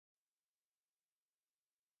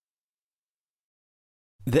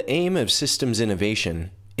The aim of systems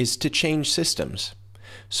innovation is to change systems.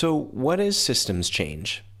 So what is systems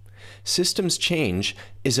change? Systems change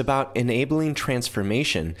is about enabling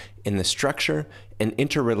transformation in the structure and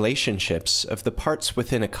interrelationships of the parts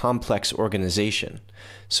within a complex organization,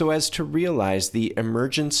 so as to realize the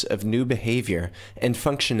emergence of new behavior and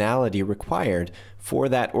functionality required for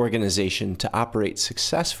that organization to operate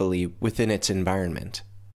successfully within its environment.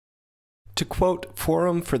 To quote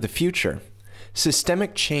Forum for the Future,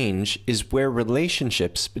 systemic change is where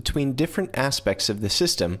relationships between different aspects of the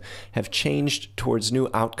system have changed towards new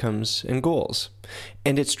outcomes and goals,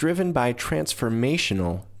 and it's driven by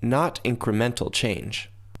transformational, not incremental change.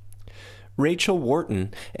 Rachel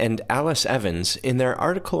Wharton and Alice Evans, in their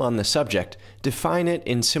article on the subject, define it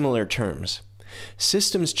in similar terms.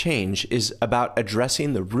 Systems change is about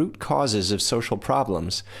addressing the root causes of social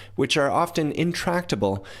problems, which are often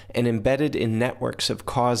intractable and embedded in networks of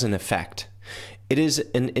cause and effect. It is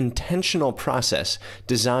an intentional process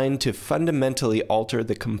designed to fundamentally alter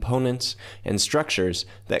the components and structures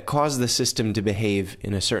that cause the system to behave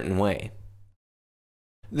in a certain way.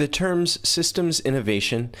 The terms systems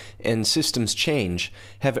innovation and systems change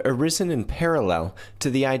have arisen in parallel to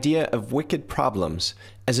the idea of wicked problems,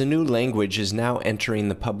 as a new language is now entering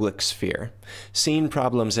the public sphere, seeing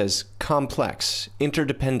problems as complex,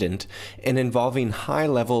 interdependent, and involving high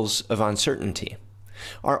levels of uncertainty.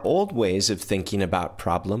 Our old ways of thinking about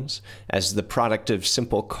problems as the product of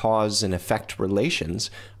simple cause and effect relations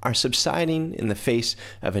are subsiding in the face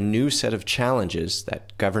of a new set of challenges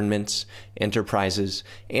that governments, enterprises,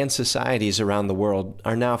 and societies around the world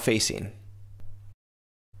are now facing.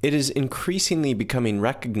 It is increasingly becoming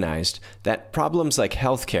recognized that problems like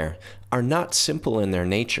healthcare are not simple in their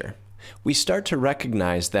nature. We start to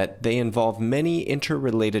recognize that they involve many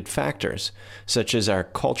interrelated factors, such as our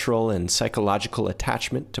cultural and psychological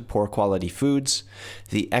attachment to poor quality foods,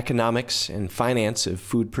 the economics and finance of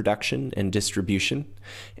food production and distribution,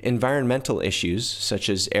 environmental issues such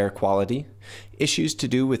as air quality, issues to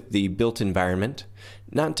do with the built environment,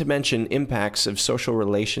 not to mention impacts of social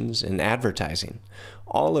relations and advertising,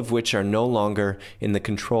 all of which are no longer in the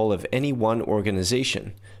control of any one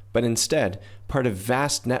organization, but instead part of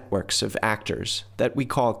vast networks of actors that we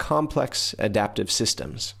call complex adaptive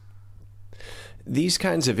systems. These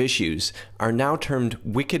kinds of issues are now termed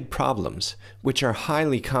wicked problems, which are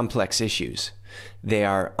highly complex issues. They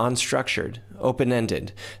are unstructured,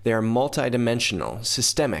 open-ended, they are multidimensional,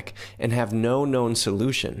 systemic, and have no known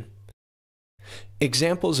solution.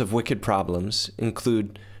 Examples of wicked problems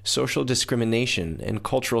include social discrimination and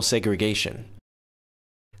cultural segregation,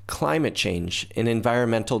 climate change and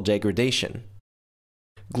environmental degradation,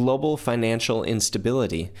 global financial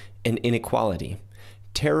instability and inequality,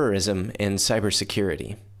 terrorism and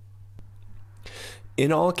cybersecurity.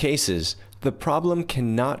 In all cases, the problem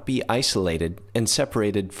cannot be isolated and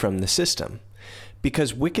separated from the system.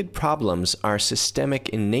 Because wicked problems are systemic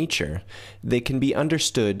in nature, they can be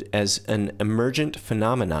understood as an emergent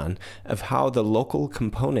phenomenon of how the local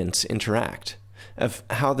components interact, of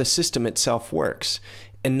how the system itself works,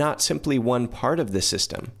 and not simply one part of the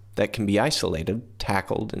system that can be isolated,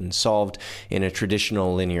 tackled, and solved in a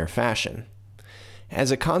traditional linear fashion.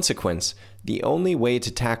 As a consequence, the only way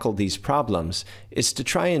to tackle these problems is to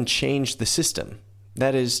try and change the system,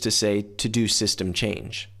 that is to say, to do system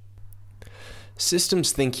change.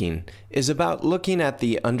 Systems thinking is about looking at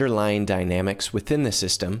the underlying dynamics within the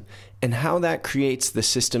system and how that creates the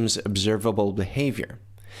system's observable behavior.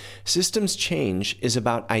 Systems change is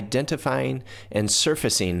about identifying and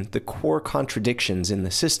surfacing the core contradictions in the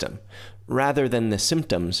system, rather than the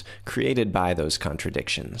symptoms created by those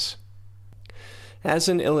contradictions. As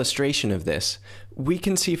an illustration of this, we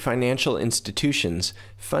can see financial institutions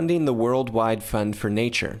funding the Worldwide Fund for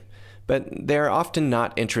Nature, but they are often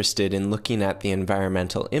not interested in looking at the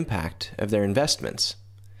environmental impact of their investments.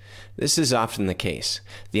 This is often the case.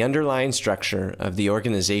 The underlying structure of the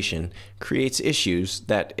organization creates issues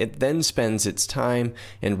that it then spends its time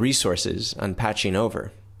and resources on patching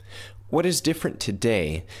over. What is different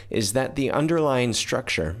today is that the underlying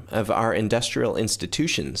structure of our industrial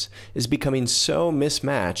institutions is becoming so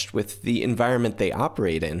mismatched with the environment they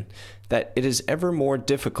operate in that it is ever more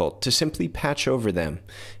difficult to simply patch over them,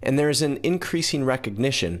 and there is an increasing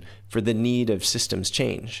recognition for the need of systems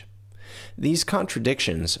change. These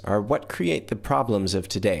contradictions are what create the problems of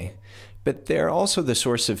today, but they are also the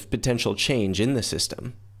source of potential change in the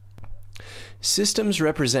system. Systems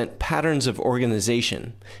represent patterns of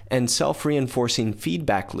organization and self-reinforcing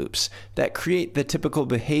feedback loops that create the typical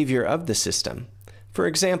behavior of the system. For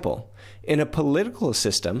example, in a political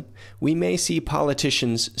system, we may see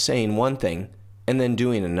politicians saying one thing and then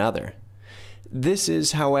doing another. This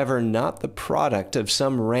is, however, not the product of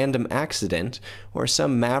some random accident or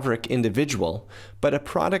some maverick individual, but a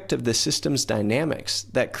product of the system's dynamics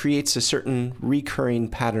that creates a certain recurring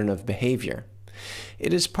pattern of behavior.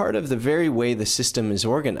 It is part of the very way the system is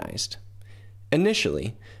organized.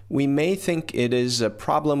 Initially, we may think it is a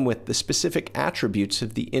problem with the specific attributes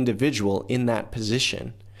of the individual in that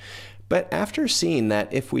position. But after seeing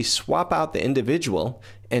that if we swap out the individual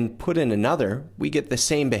and put in another, we get the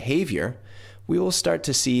same behavior, we will start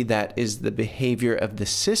to see that is the behavior of the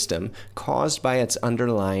system caused by its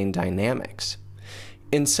underlying dynamics.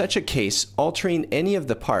 In such a case, altering any of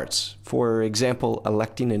the parts, for example,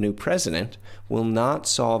 electing a new president, will not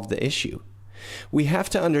solve the issue. We have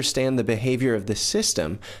to understand the behavior of the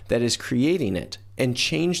system that is creating it and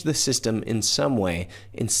change the system in some way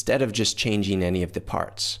instead of just changing any of the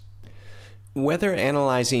parts. Whether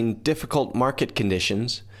analyzing difficult market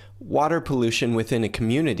conditions, water pollution within a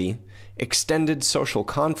community, extended social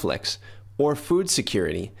conflicts, or food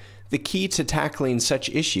security, the key to tackling such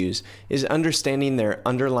issues is understanding their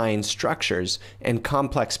underlying structures and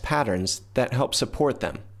complex patterns that help support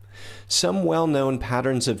them. Some well-known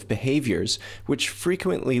patterns of behaviors which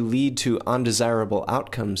frequently lead to undesirable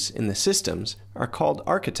outcomes in the systems are called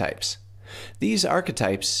archetypes. These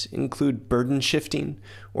archetypes include burden shifting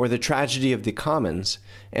or the tragedy of the commons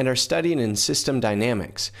and are studied in system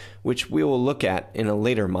dynamics, which we will look at in a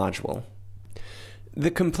later module.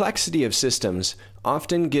 The complexity of systems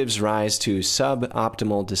often gives rise to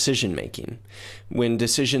suboptimal decision-making, when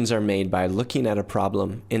decisions are made by looking at a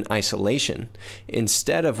problem in isolation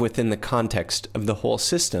instead of within the context of the whole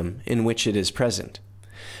system in which it is present.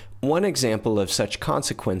 One example of such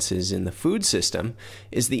consequences in the food system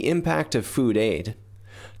is the impact of food aid.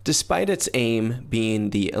 Despite its aim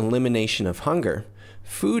being the elimination of hunger,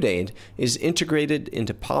 food aid is integrated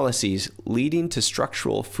into policies leading to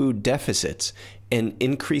structural food deficits and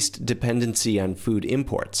increased dependency on food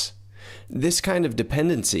imports. This kind of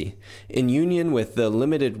dependency, in union with the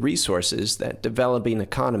limited resources that developing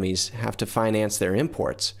economies have to finance their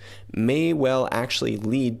imports, may well actually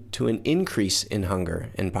lead to an increase in hunger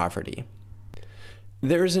and poverty.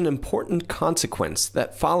 There is an important consequence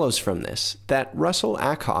that follows from this that Russell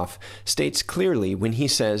Ackoff states clearly when he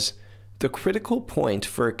says, "The critical point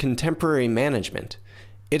for contemporary management,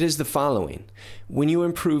 it is the following. When you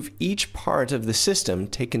improve each part of the system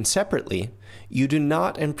taken separately, you do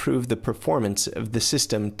not improve the performance of the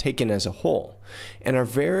system taken as a whole, and are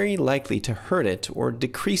very likely to hurt it or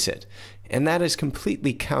decrease it, and that is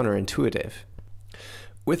completely counterintuitive."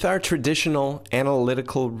 With our traditional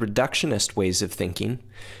analytical reductionist ways of thinking,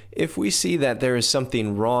 if we see that there is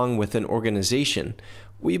something wrong with an organization,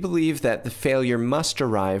 we believe that the failure must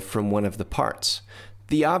derive from one of the parts.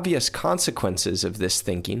 The obvious consequences of this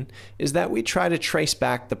thinking is that we try to trace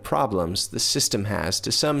back the problems the system has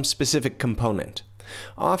to some specific component.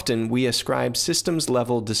 Often, we ascribe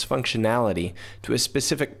systems-level dysfunctionality to a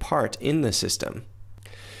specific part in the system.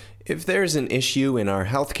 If there is an issue in our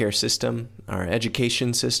healthcare system, our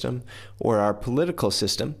education system, or our political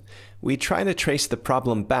system, we try to trace the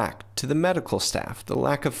problem back to the medical staff, the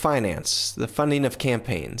lack of finance, the funding of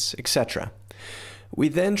campaigns, etc. We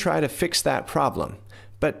then try to fix that problem.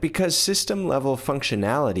 But because system-level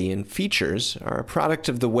functionality and features are a product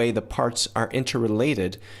of the way the parts are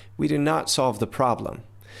interrelated, we do not solve the problem.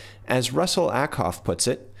 As Russell Ackoff puts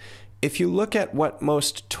it, if you look at what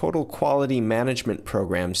most total quality management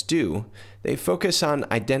programs do, they focus on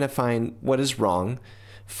identifying what is wrong,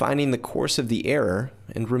 finding the course of the error,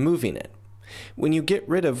 and removing it. When you get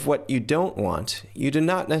rid of what you don't want, you do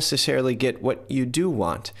not necessarily get what you do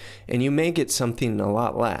want, and you may get something a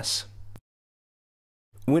lot less.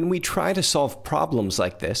 When we try to solve problems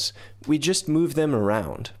like this, we just move them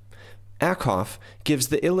around. Ackoff gives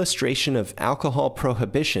the illustration of alcohol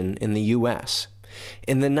prohibition in the U.S.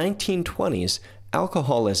 In the 1920s,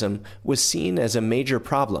 alcoholism was seen as a major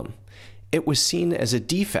problem. It was seen as a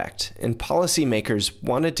defect, and policymakers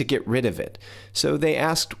wanted to get rid of it, so they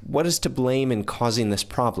asked what is to blame in causing this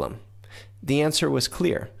problem. The answer was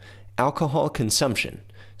clear: alcohol consumption.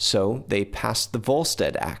 So they passed the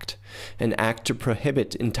Volstead Act, an act to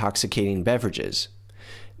prohibit intoxicating beverages.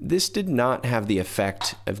 This did not have the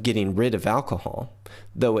effect of getting rid of alcohol.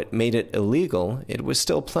 Though it made it illegal, it was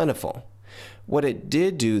still plentiful. What it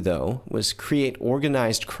did do, though, was create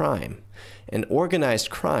organized crime, and organized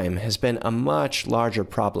crime has been a much larger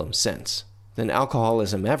problem since than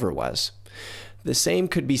alcoholism ever was. The same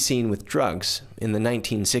could be seen with drugs in the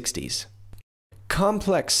 1960s.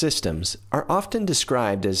 Complex systems are often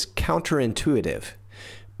described as counterintuitive.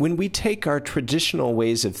 When we take our traditional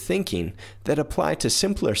ways of thinking that apply to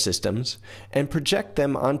simpler systems and project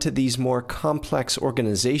them onto these more complex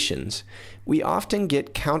organizations, we often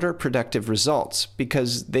get counterproductive results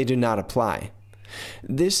because they do not apply.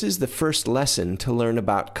 This is the first lesson to learn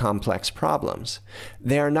about complex problems.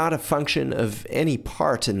 They are not a function of any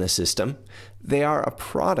part in the system. They are a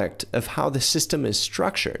product of how the system is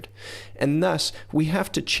structured, and thus we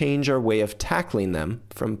have to change our way of tackling them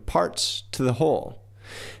from parts to the whole.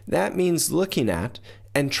 That means looking at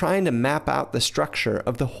and trying to map out the structure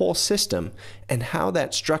of the whole system and how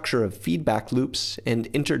that structure of feedback loops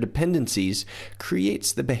and interdependencies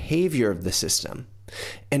creates the behavior of the system.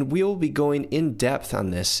 And we will be going in depth on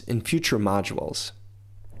this in future modules.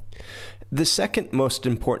 The second most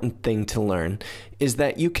important thing to learn is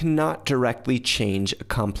that you cannot directly change a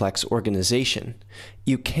complex organization.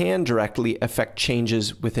 You can directly affect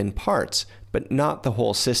changes within parts, but not the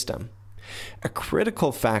whole system. A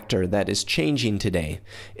critical factor that is changing today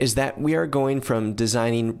is that we are going from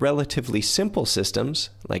designing relatively simple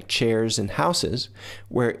systems, like chairs and houses,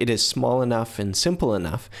 where it is small enough and simple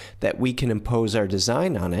enough that we can impose our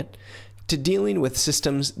design on it, to dealing with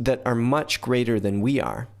systems that are much greater than we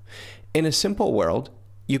are. In a simple world,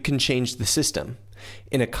 you can change the system.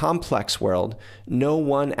 In a complex world, no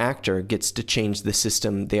one actor gets to change the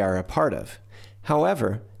system they are a part of.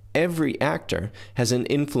 However, every actor has an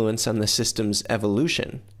influence on the system's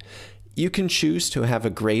evolution. You can choose to have a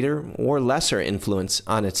greater or lesser influence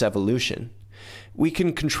on its evolution. We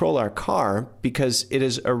can control our car because it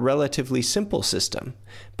is a relatively simple system,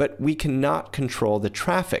 but we cannot control the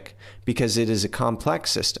traffic because it is a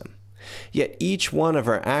complex system. Yet each one of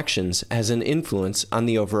our actions has an influence on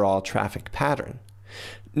the overall traffic pattern.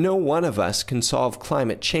 No one of us can solve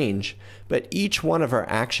climate change, but each one of our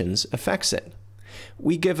actions affects it.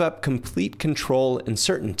 We give up complete control and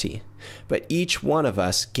certainty, but each one of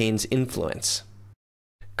us gains influence.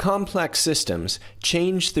 Complex systems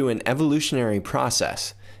change through an evolutionary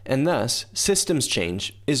process, and thus, systems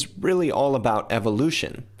change is really all about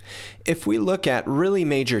evolution. If we look at really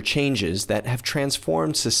major changes that have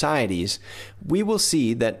transformed societies, we will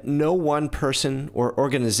see that no one person or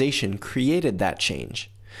organization created that change.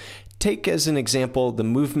 Take as an example the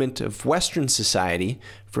movement of Western society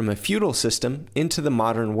from a feudal system into the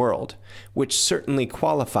modern world, which certainly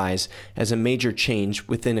qualifies as a major change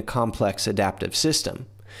within a complex adaptive system.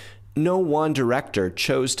 No one director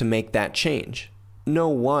chose to make that change. No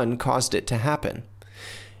one caused it to happen.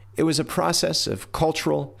 It was a process of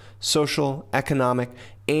cultural, social, economic,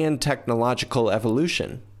 and technological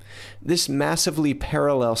evolution. This massively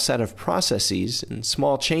parallel set of processes and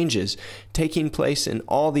small changes taking place in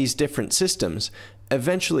all these different systems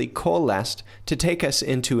eventually coalesced to take us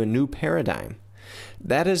into a new paradigm.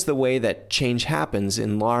 That is the way that change happens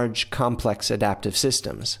in large, complex adaptive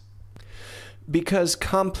systems. Because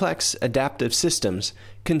complex adaptive systems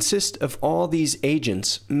consist of all these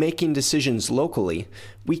agents making decisions locally,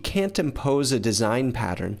 we can't impose a design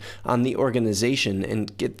pattern on the organization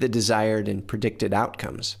and get the desired and predicted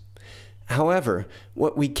outcomes. However,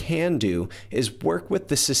 what we can do is work with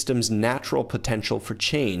the system's natural potential for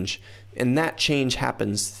change, and that change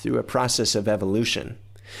happens through a process of evolution.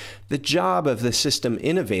 The job of the system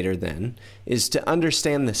innovator, then, is to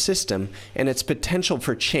understand the system and its potential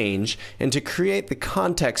for change and to create the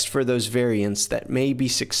context for those variants that may be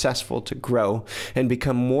successful to grow and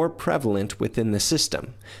become more prevalent within the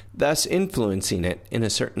system, thus influencing it in a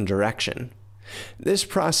certain direction. This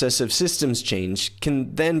process of systems change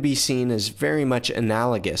can then be seen as very much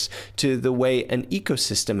analogous to the way an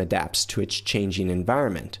ecosystem adapts to its changing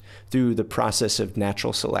environment through the process of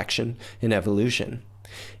natural selection and evolution.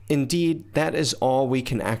 Indeed, that is all we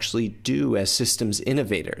can actually do as systems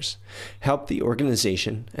innovators, help the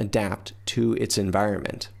organization adapt to its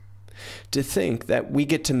environment. To think that we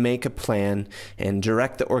get to make a plan and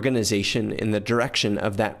direct the organization in the direction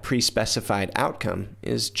of that pre-specified outcome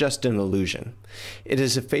is just an illusion. It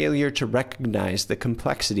is a failure to recognize the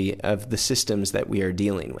complexity of the systems that we are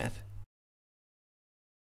dealing with.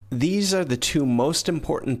 These are the two most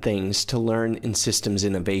important things to learn in systems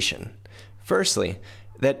innovation. Firstly,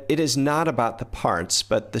 that it is not about the parts,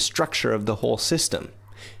 but the structure of the whole system.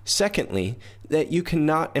 Secondly, that you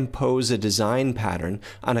cannot impose a design pattern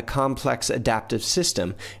on a complex adaptive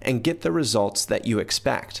system and get the results that you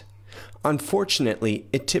expect. Unfortunately,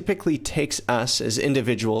 it typically takes us as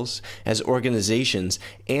individuals, as organizations,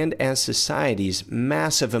 and as societies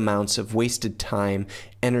massive amounts of wasted time,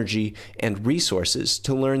 energy, and resources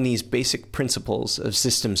to learn these basic principles of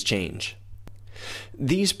systems change.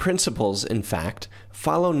 These principles, in fact,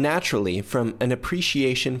 follow naturally from an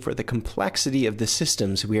appreciation for the complexity of the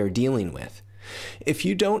systems we are dealing with. If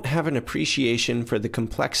you don't have an appreciation for the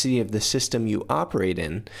complexity of the system you operate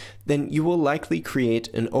in, then you will likely create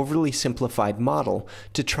an overly simplified model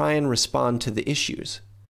to try and respond to the issues.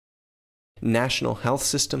 National health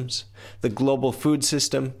systems, the global food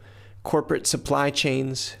system, corporate supply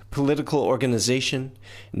chains, political organization,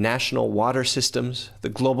 national water systems, the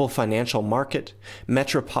global financial market,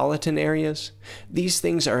 metropolitan areas. These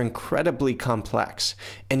things are incredibly complex,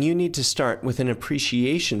 and you need to start with an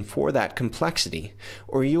appreciation for that complexity,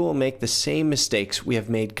 or you will make the same mistakes we have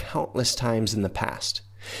made countless times in the past.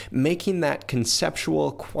 Making that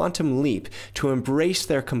conceptual quantum leap to embrace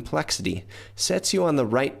their complexity sets you on the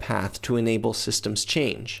right path to enable systems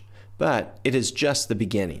change, but it is just the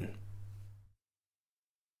beginning.